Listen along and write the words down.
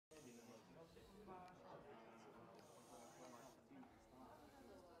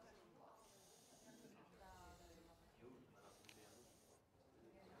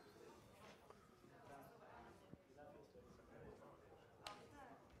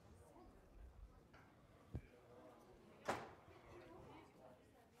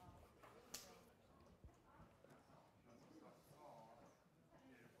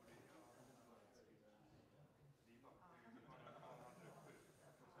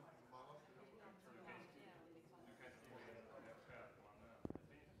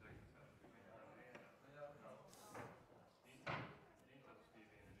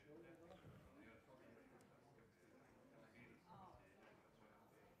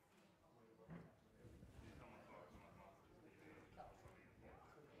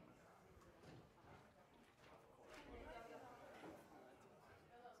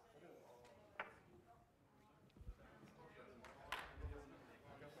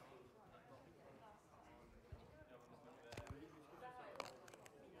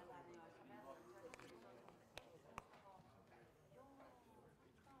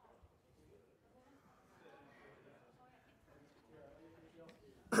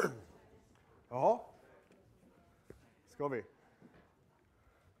Jaha. Ska vi?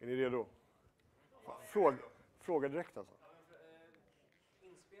 Är ni redo? Fråga direkt alltså.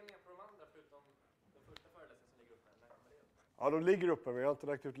 Inspelningar på de andra förutom den första föreläsningen som ligger uppe. När kommer det? Ja, de ligger uppe, men jag har inte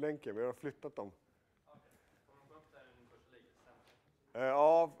lagt ut länken. Vi har flyttat dem. Okej. Kommer de gå upp där den första ligger? Sen?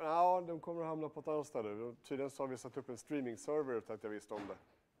 Ja, de kommer att hamna på ett annat ställe. Tydligen så har vi satt upp en streaming-server utan att jag visste om det.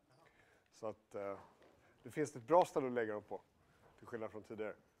 Så att det finns ett bra ställe att lägga dem på. Till skillnad från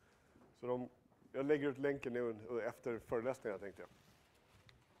tidigare. Så jag lägger ut länken nu efter föreläsningen, tänkte jag.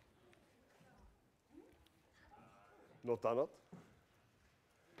 Något annat?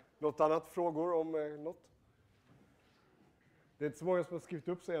 Något annat? Frågor om något? Det är inte så många som har skrivit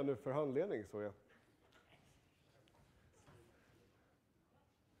upp sig ännu för handledning, så jag.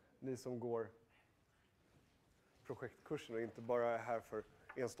 Ni som går projektkursen och inte bara är här för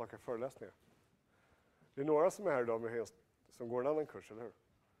enstaka föreläsningar. Det är några som är här idag som går en annan kurs, eller hur?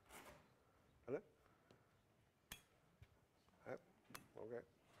 Eller? Nej, okej.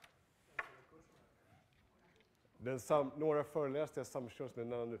 Några föreläsningar samkörs med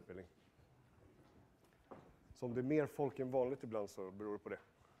en annan utbildning. Så om det är mer folk än vanligt ibland så beror det på det.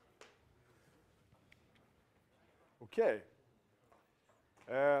 Okej.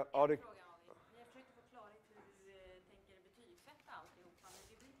 Fråga har vi. Ni har försökt få klarhet hur du tänker betygsätta alltihopa, men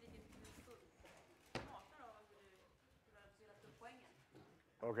det blir inte riktigt smartare av hur du har delat upp poängen.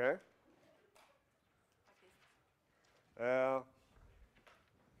 Okej.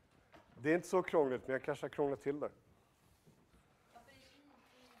 Det är inte så krångligt, men jag kanske har krånglat till det. Ja, för i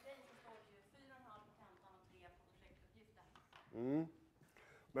dig så står det ju 4,5 på tentan och 3 på projektuppgiften.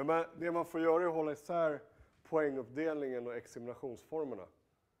 Men det man får göra är att hålla isär poänguppdelningen och examinationsformerna.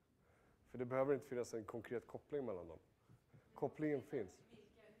 För det behöver inte finnas en konkret koppling mellan dem. Kopplingen finns. Hur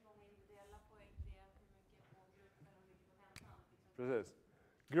många individuella poäng det är, hur mycket på gruppen och hur mycket på tentan. Precis.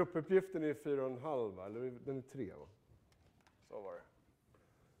 Gruppuppgiften är 4,5, eller den är 3, va? Så var det.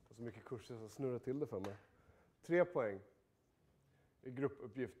 Det är så mycket kurser som snurrar till det för mig. 3 poäng i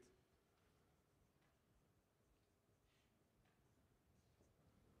gruppuppgift.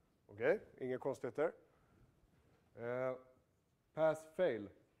 Okej, inga konstigheter. Pass, fail,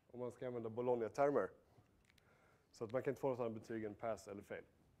 om man ska använda Bologna-termer. Så att man kan inte få något annat betyg än pass eller fail.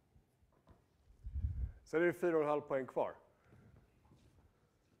 Sen är det 4,5 poäng kvar.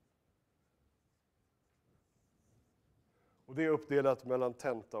 Och det är uppdelat mellan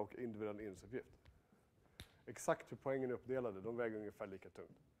tenta och individuell insuppgift. Exakt hur poängen är uppdelade, de väger ungefär lika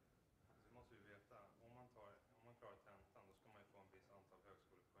tungt. Så måste vi veta, om man klarar tentan, då ska man ju få en viss antal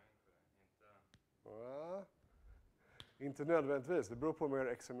högskolepoäng för det. Inte nödvändigtvis, det beror på mer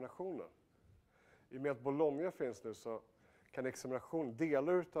examinationen. I och med att Bologna finns nu så kan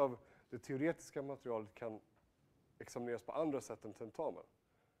delar av det teoretiska materialet kan examineras på andra sätt än tentamen.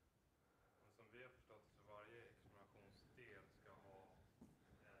 Som vi har förstått så varje examinationsdel ska ha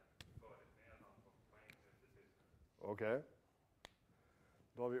fördel med ett antal poäng till sist. Okej.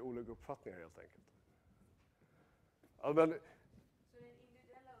 Då har vi olika uppfattningar helt enkelt. Ja, men, Så den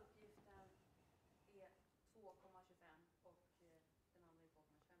individuella uppgiften är 2,25 och den andra är 2,25?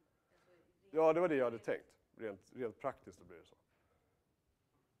 ja, det var det jag hade tänkt. Rent praktiskt så blir det så.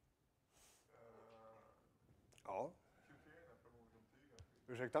 Ja.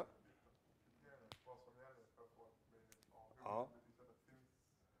 Ursäkta?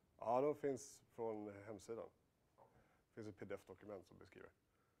 Ja, de finns från hemsidan. Det finns ett pdf-dokument som beskriver.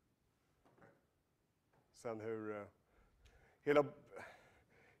 Sen hur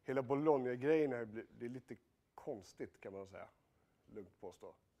hela Bologna-grejen här blir lite konstigt, kan man säga. Lugnt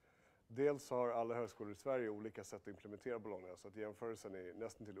påstå. Dels har alla högskolor i Sverige olika sätt att implementera Bologna, så att jämförelsen är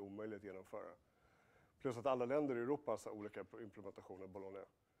nästan till omöjligt att genomföra. Plus att alla länder i Europa har olika implementationer av Bologna.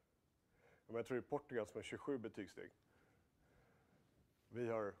 Jag tror i Portugal som har 27 betygssteg. Vi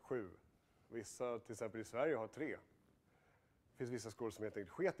har 7. Vissa, till exempel i Sverige, har 3. Det finns vissa skolor som helt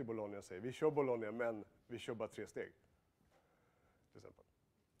enkelt sket i Bologna och säger vi kör Bologna, men vi kör bara 3 steg. Till exempel.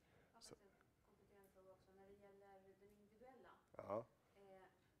 Så. Kompletterande fråga också. När det gäller den individuella. Ja.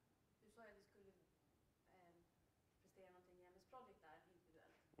 Du sa att vi skulle prestera någonting i MS Project där individuellt.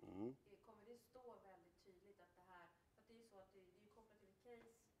 Kommer det stå väldigt tydligt att det här, för att det är ju så att det är kopplat till ett case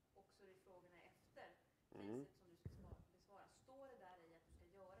och så är det frågorna efter caset som du ska besvara. Står det där i att du ska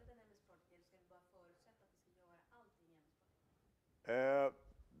göra den MS Project eller ska vi bara förutsätta att vi ska göra allting i MS Project?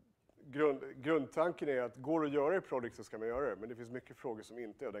 Grundtanken är att går det att göra i Project så ska man göra det, men det finns mycket frågor som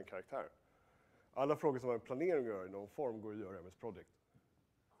inte är av den karaktären. Alla frågor som har en planering att göra i någon form går att göra i MS Project.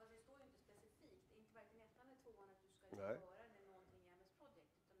 Ja, fast det står ju inte specifikt. Det är inte varken ettan eller tvåan att du ska göra det någonting i MS Project,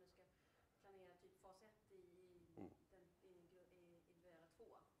 utan du ska planera typ fas 1 i individuella 2.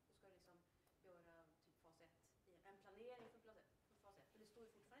 Du ska liksom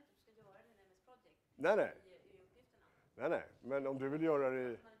Nej, nej. i uppgifterna. Nej. Men om du vill göra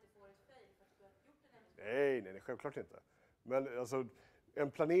det... Att man inte får ett fail för att du har gjort en ämnesprojekt. Nej, självklart inte. Men alltså,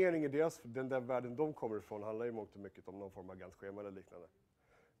 en planering i den där världen de kommer ifrån handlar ju mångt och mycket om någon form av Gantt-schema eller liknande.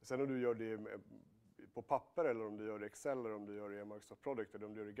 Sen om du gör det på papper eller om du gör det i Excel eller om du gör det i Microsoft Product eller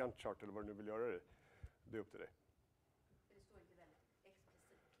om du gör det i Gantt chart eller vad du nu vill göra det är upp till dig. För det står inte väldigt explicit.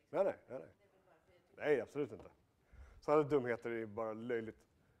 Liksom. Nej. Det är väl bara för jag tycker Nej, absolut inte. Sådana dumheter är bara löjligt.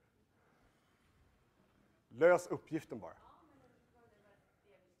 Lös uppgiften bara. Ja, men det var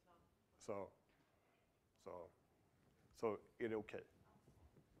det jag ville slå. Så är det okej.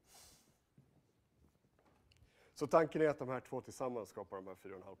 Så tanken är att de här två tillsammans skapar de här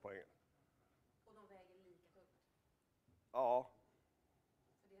 4,5 poängen. Och de väger lika tungt. Ja.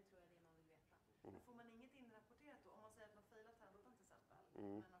 För det tror jag är det man vill veta. Men får man inget inrapporterat då? Om man säger att man failat tentan till exempel,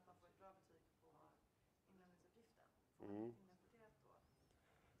 Mm. men att man får ett bra betyg på inlämningsuppgiften. Får man inget inrapporterat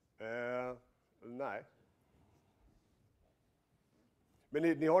då? Nej. Men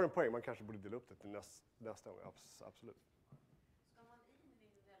ni har en poäng, man kanske borde dela upp det till nästa gång. Absolut. Ska man i den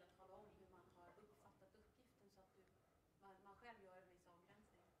individuella tala om hur man har uppfattat uppgiften så att man själv gör en viss avgränsning?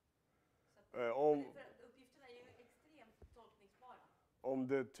 Så att, för uppgifterna är ju extremt tolkningsbara. Om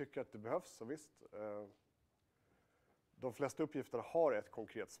du tycker att det behövs, så visst. De flesta uppgifter har ett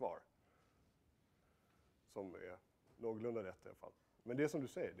konkret svar. Som är någorlunda rätt i alla fall. Men det är som du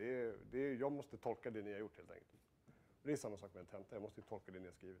säger, jag måste tolka det ni har gjort helt enkelt. Det är samma sak med en tenta, jag måste ju tolka det ni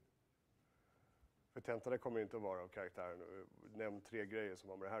har skrivit. För tentan kommer inte att vara av karaktären, nämn 3 grejer som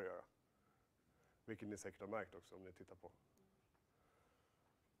har med det här att göra. Vilket ni säkert har märkt också om ni tittar på.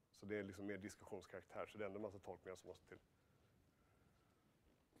 Så det är liksom mer diskussionskaraktär, så det är ändå en massa tolkningar som måste till.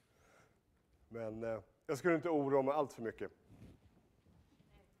 Men jag skulle inte oroa mig allt för mycket.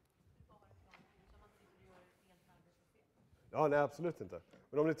 Ja, nej, absolut inte.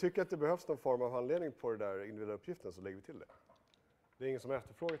 Men om ni tycker att det behövs någon form av handledning på den där individuella uppgiften så lägger vi till det. Det är ingen som har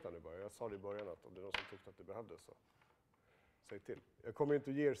efterfrågat den nu bara. Jag sa det i början att om det är någon som tyckte att det behövdes så säg till. Jag kommer inte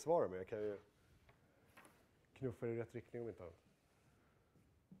att ge er svaren, men jag kan ju knuffa i rätt riktning om inte annat.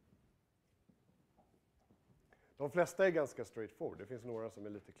 De flesta är ganska straightforward. Det finns några som är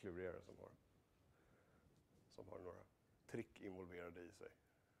lite klurigare som har några trick involverade i sig.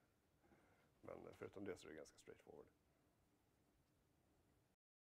 Men förutom det så är det ganska straightforward.